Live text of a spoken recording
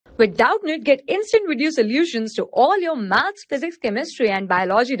With Doubtnut, get instant video solutions to all your maths, physics, chemistry, and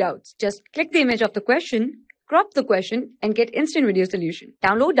biology doubts. Just click the image of the question, crop the question, and get instant video solution.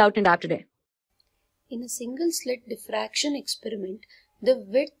 Download Doubtnut app today. In a single slit diffraction experiment, the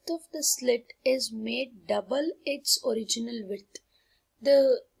width of the slit is made double its original width.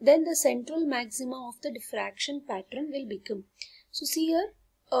 Then the central maxima of the diffraction pattern will become. So see here,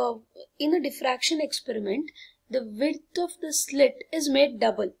 in a diffraction experiment, the width of the slit is made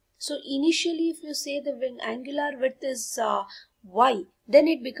double. So initially if you say the angular width is y, then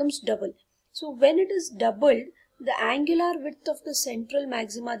it becomes double. So when it is doubled, the angular width of the central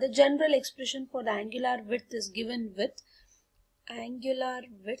maxima, the general expression for the angular width is given with angular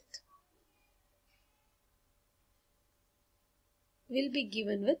width will be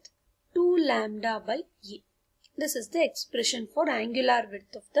given with 2 lambda by a. This is the expression for angular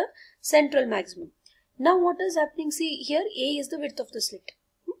width of the central maximum. Now what is happening? See here, a is the width of the slit.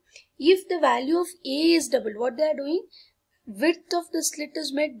 If the value of a is double, what they are doing? Width of the slit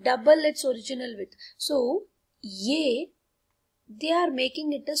is made double its original width. So a, they are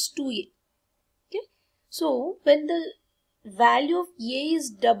making it as 2a. Okay. So when the value of a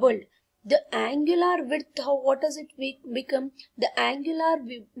is doubled, the angular width, what does it become? The angular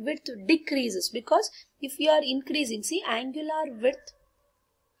width decreases, because if you are increasing, see, angular width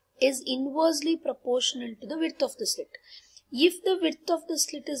is inversely proportional to the width of the slit. If the width of the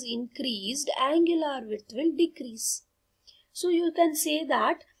slit is increased, angular width will decrease. So you can say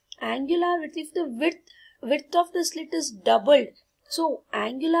that angular width, if the width of the slit is doubled, so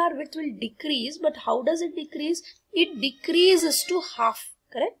angular width will decrease. But how does it decrease? It decreases to half,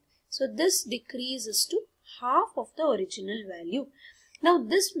 correct? So this decreases to half of the original value. Now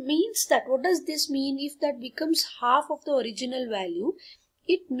this means that, what does this mean? If that becomes half of the original value,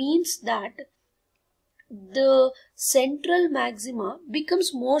 it means that the central maxima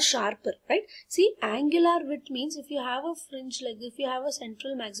becomes more sharper, right? See, angular width means if you have a fringe like this, if you have a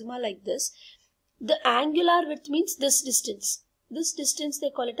central maxima like this, the angular width means this distance. This distance they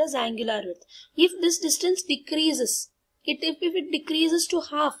call it as angular width. If this distance decreases, if it decreases to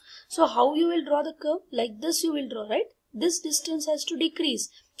half, so how you will draw the curve? Like this you will draw, right? This distance has to decrease.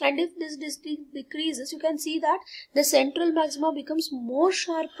 And if this distance decreases, you can see that the central maxima becomes more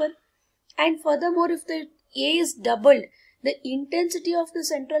sharper. And furthermore, if the a is doubled, the intensity of the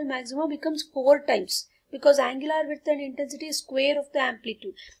central maxima becomes 4 times, because angular width and intensity is square of the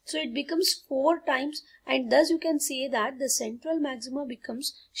amplitude. So it becomes 4 times, and thus you can say that the central maxima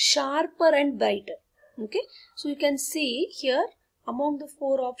becomes sharper and brighter. Okay, so you can say here among the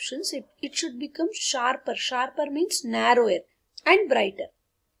 4 options, it should become sharper. Sharper means narrower and brighter.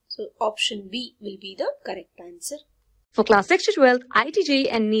 So option B will be the correct answer. For class 6 to 12, IIT JEE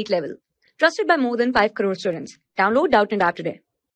and NEET level. Trusted by more than 5 crore students. Download Doubtnut app today.